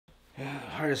The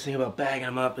hardest thing about bagging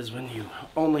them up is when you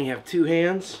only have two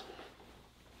hands.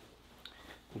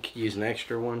 You could use an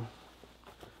extra one,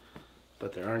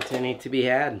 but there aren't any to be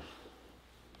had.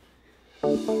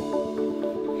 Sometimes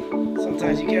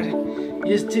you gotta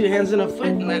use two hands and a foot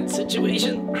in that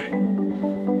situation.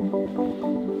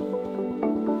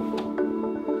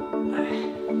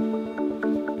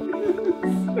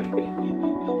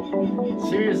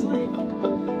 Seriously?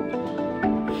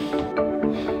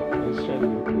 Let's try to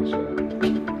do a cool shot.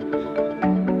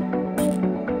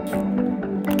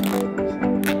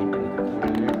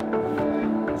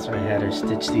 That's why I had her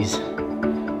stitch these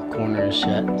corners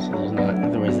shut, so there's not,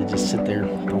 otherwise they just sit there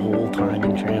the whole time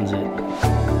in transit.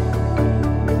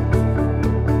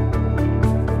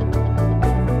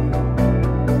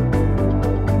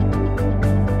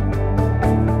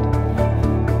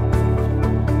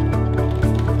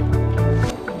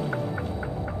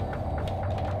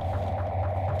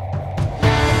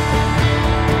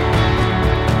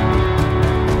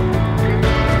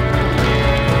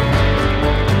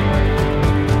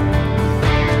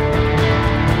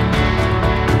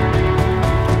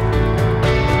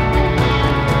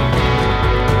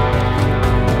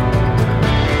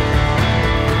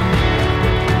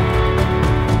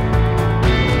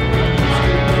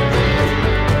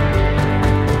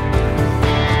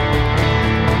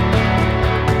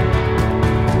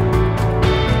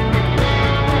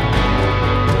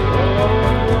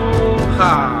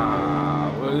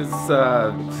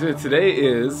 Today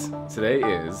is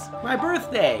My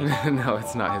birthday! no,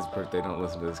 it's not his birthday. Don't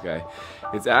listen to this guy.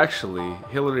 It's actually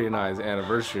Hillary and I's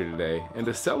anniversary today, and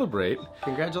to celebrate,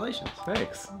 Congratulations.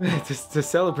 thanks. Just to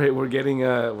celebrate, we're getting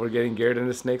Garrett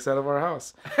into snakes out of our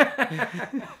house.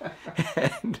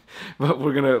 But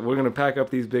we're gonna pack up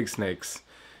these big snakes.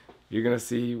 You're gonna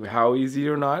see how easy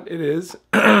or not it is.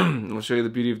 We'll show you the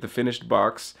beauty of the finished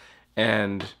box,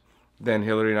 and then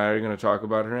Hillary and I are gonna talk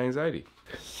about her anxiety.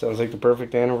 Sounds like the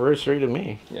perfect anniversary to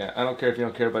me. Yeah, I don't care if you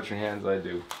don't care about your hands, I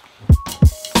do.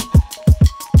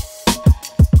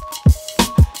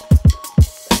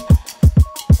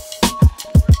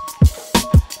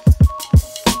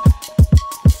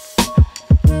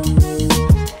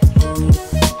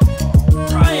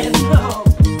 Brian, no!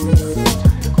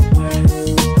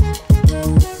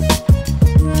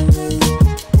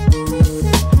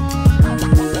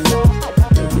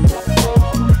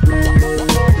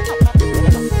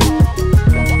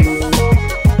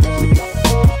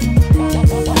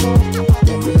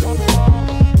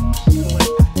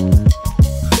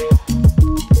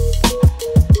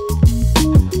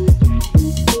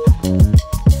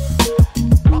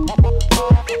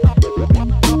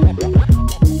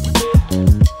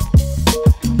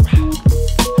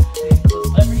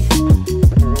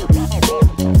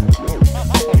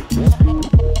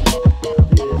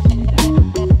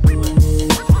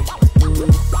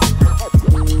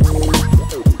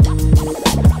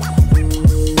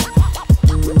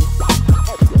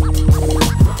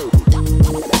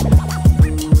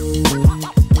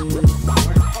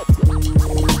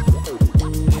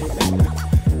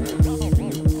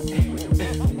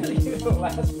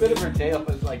 Bit of her tail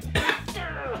was like look at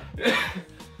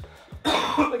her,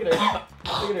 look at her.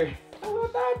 Hello,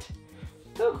 that.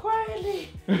 Go quietly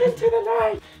into the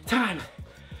night. Time.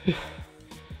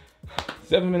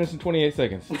 7 minutes and 28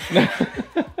 seconds.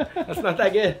 That's not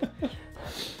that good.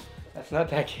 That's not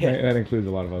that good. That includes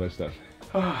a lot of other stuff.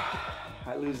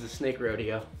 I lose the snake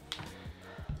rodeo.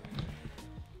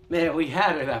 Man, we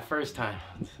had her that first time.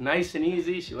 It's nice and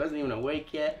easy. She wasn't even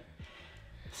awake yet.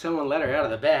 Someone let her out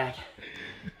of the bag,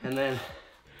 and then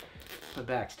my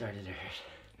back started to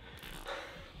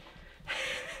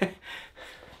hurt.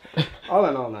 All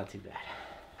in all, not too bad.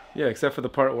 Yeah, except for the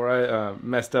part where I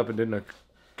messed up and didn't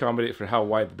accommodate for how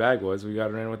wide the bag was. We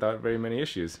got her in without very many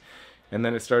issues. And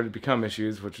then it started to become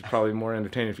issues, which is probably more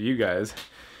entertaining for you guys.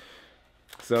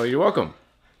 So you're welcome.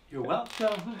 You're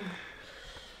welcome.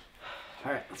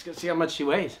 All right, let's go see how much she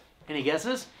weighs. Any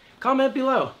guesses? Comment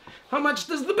below. How much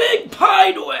does the big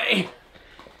pied weigh?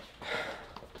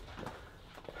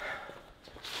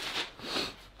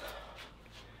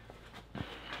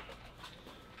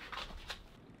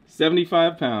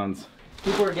 £75.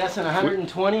 People were guessing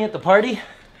 120 at the party,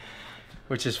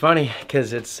 which is funny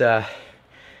because it's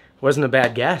wasn't a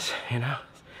bad guess, you know.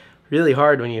 Really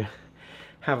hard when you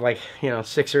have like,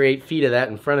 6 or 8 feet of that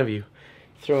in front of you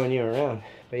throwing you around.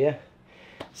 But yeah,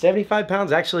 75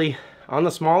 pounds actually on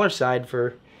the smaller side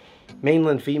for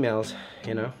mainland females,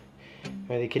 where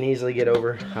they can easily get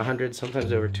over 100,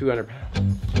 sometimes over 200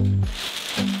 pounds.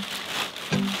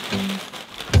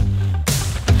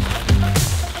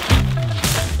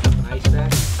 Nice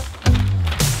back.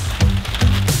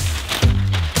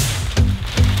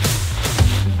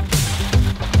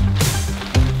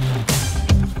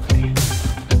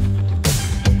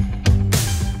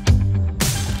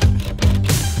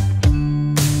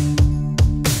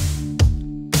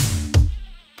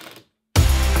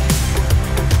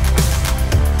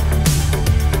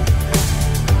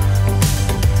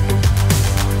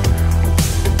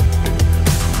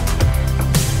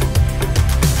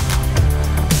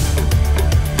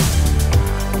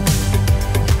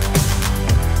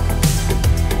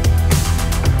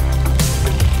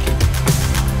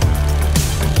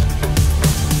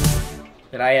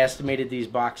 I estimated these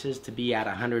boxes to be at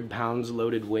 100 pounds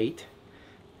loaded weight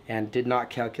and did not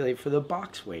calculate for the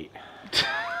box weight.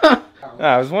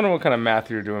 I was wondering what kind of math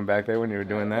you were doing back there when you were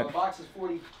doing that. The box is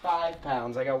 45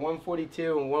 pounds. I got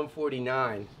 142 and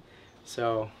 149.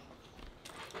 So,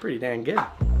 pretty dang good.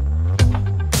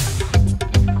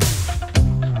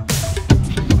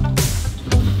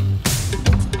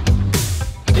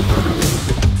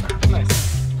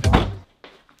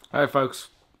 All right, folks.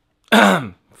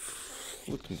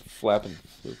 Flapping.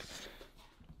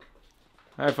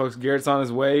 All right, folks. Garrett's on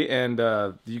his way, and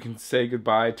you can say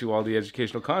goodbye to all the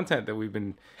educational content that we've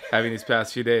been having these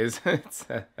past few days. That's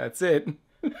it.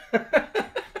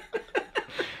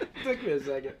 Took me a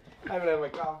second. I haven't had my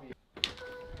coffee.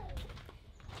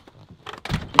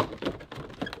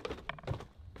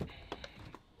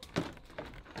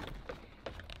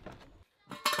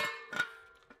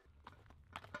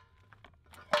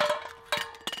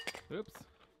 Oops.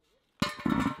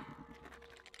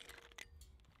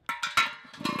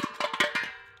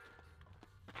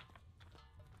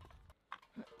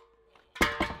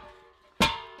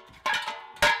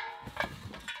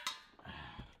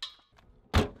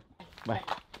 Bye.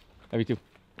 Love you too.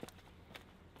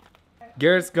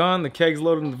 Garrett's gone, the keg's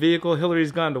loaded in the vehicle,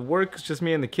 Hillary's gone to work, it's just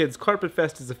me and the kids. Carpet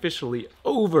Fest is officially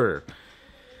over.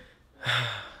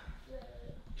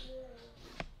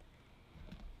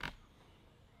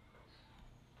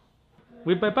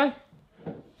 Wait, bye-bye.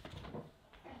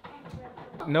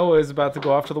 Noah is about to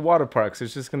go off to the water park, so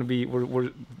it's just going to be,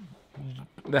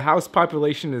 the house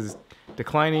population is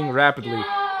declining rapidly.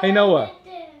 Hey, Noah.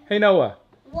 Hey, Noah.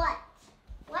 What?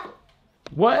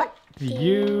 What do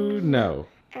you know?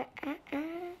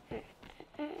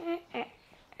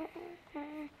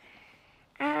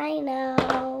 I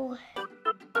know.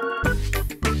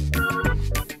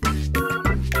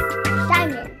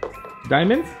 Diamonds.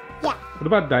 Diamonds? Yeah. What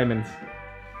about diamonds?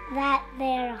 That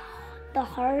they're the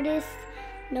hardest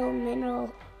known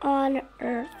mineral on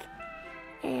Earth.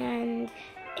 And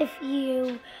if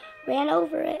you ran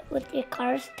over it with your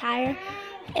car's tire,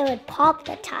 it would pop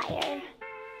the tire.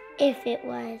 If it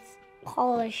was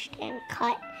polished and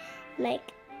cut,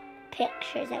 like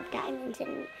pictures of diamonds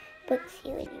in books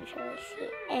you would usually see.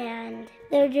 And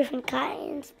there are different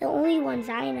kinds. The only ones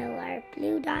I know are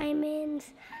blue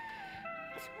diamonds,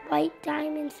 white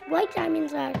diamonds. White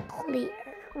diamonds are clear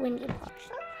when you polish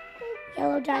them.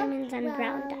 Yellow diamonds and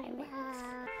brown diamonds.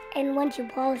 And once you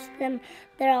polish them,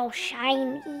 they're all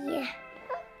shiny.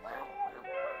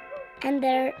 And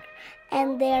they're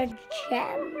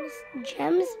gems.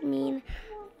 Gems mean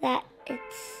that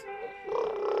it's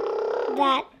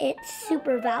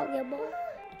super valuable,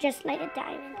 just like a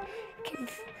diamond, because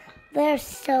they're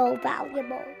so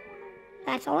valuable.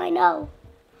 That's all I know.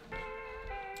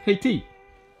 Hey, T.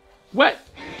 What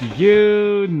do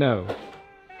you know?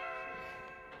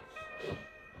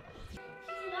 He's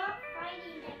not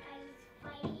fighting that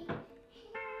guy, he's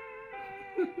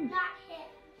fighting. Not him.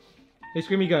 Hey,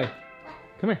 Screamy guy.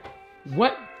 Come here.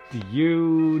 What do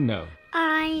you know?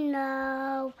 I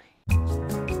know.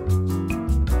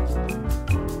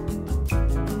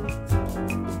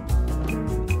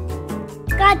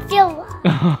 Godzilla.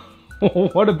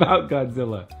 What about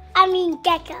Godzilla? I mean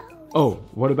geckos. Oh,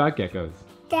 what about geckos?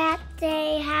 That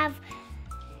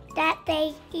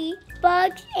they eat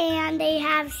bugs and they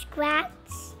have scratch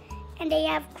and they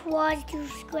have claws to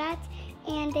scratch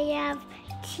and they have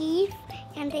teeth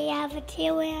and they have a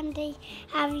tail and they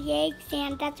have legs,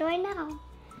 and that's what I know.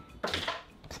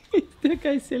 That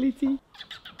guy's silly, T.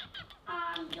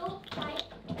 Don't fight.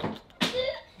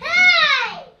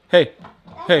 Hey,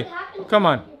 hey, come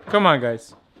on,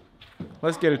 guys.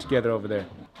 Let's get it together over there.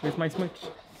 Where's my smooch?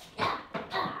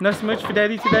 No smooch for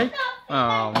Daddy today?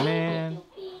 Oh, man.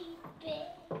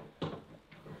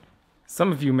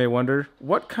 Some of you may wonder,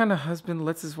 what kind of husband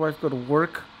lets his wife go to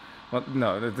work? Well,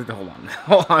 no, hold on.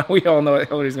 Hold on. We all know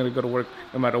Hillary's going to go to work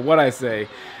no matter what I say.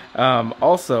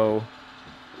 Also,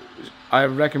 I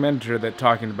recommended her that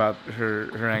talking about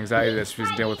her anxiety that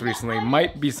she's dealing with recently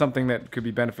might be something that could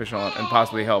be beneficial and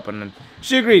possibly help. And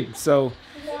she agreed. So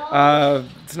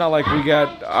it's not like we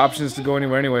got options to go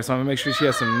anywhere anyway. So I'm going to make sure she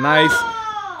has some nice...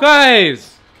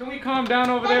 Guys! Can we calm down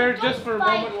over there just for a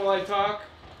moment while I talk?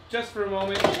 Just for a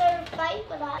moment.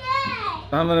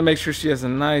 I'm gonna make sure she has a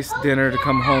nice dinner to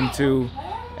come home to,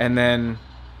 and then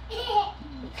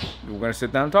we're gonna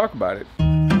sit down and talk about it.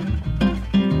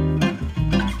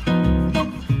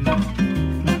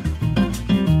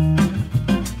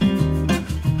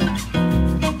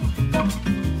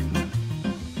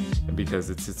 Because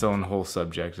it's its own whole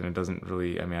subject, and it doesn't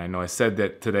really, I mean, I know I said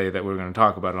that today that we were gonna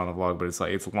talk about it on the vlog, but it's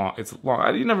long.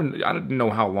 I didn't know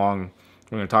how long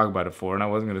we're gonna talk about it for, and I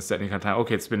wasn't gonna set any kind of time.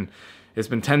 Okay, it's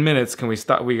been 10 minutes. Can we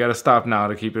stop? We gotta stop now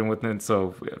to keep it within it.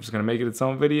 So I'm just gonna make it its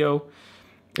own video.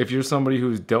 If you're somebody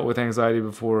who's dealt with anxiety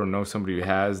before or know somebody who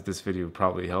has, this video will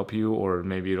probably help you, or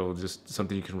maybe it'll just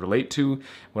something you can relate to.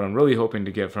 What I'm really hoping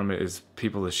to get from it is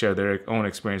people to share their own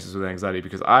experiences with anxiety,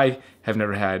 because I have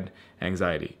never had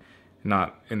anxiety.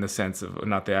 Not in the sense of,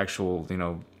 not the actual, you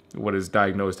know, what is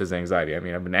diagnosed as anxiety. I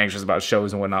mean, I've been anxious about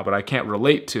shows and whatnot, but I can't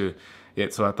relate to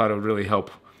it. So I thought it would really help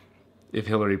if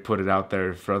Hillary put it out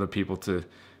there for other people to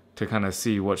kind of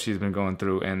see what she's been going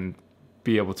through and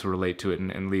be able to relate to it,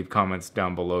 and leave comments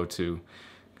down below to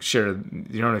share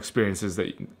your own experiences,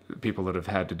 that people that have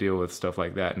had to deal with stuff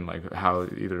like that, and like how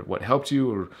either what helped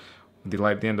you, or the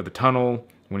light at the end of the tunnel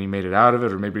when you made it out of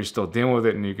it, or maybe you're still dealing with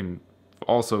it and you can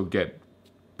also get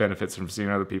benefits from seeing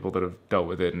other people that have dealt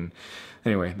with it. And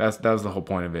anyway, that was the whole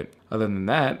point of it. Other than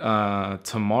that,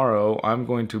 tomorrow I'm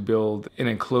going to build an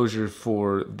enclosure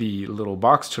for the little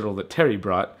box turtle that Terry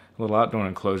brought, a little outdoor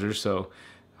enclosure. So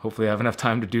hopefully I have enough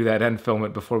time to do that and film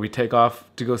it before we take off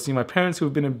to go see my parents, who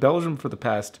have been in Belgium for the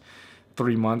past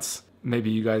 3 months. Maybe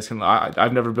you guys can,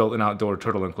 I've never built an outdoor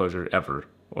turtle enclosure ever,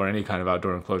 or any kind of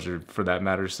outdoor enclosure for that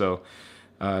matter. So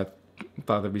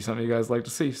thought that'd be something you guys like to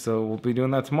see. So we'll be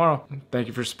doing that tomorrow. Thank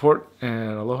you for your support,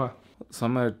 and aloha. So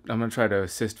I'm gonna try to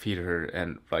assist feed her,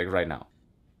 and like right now.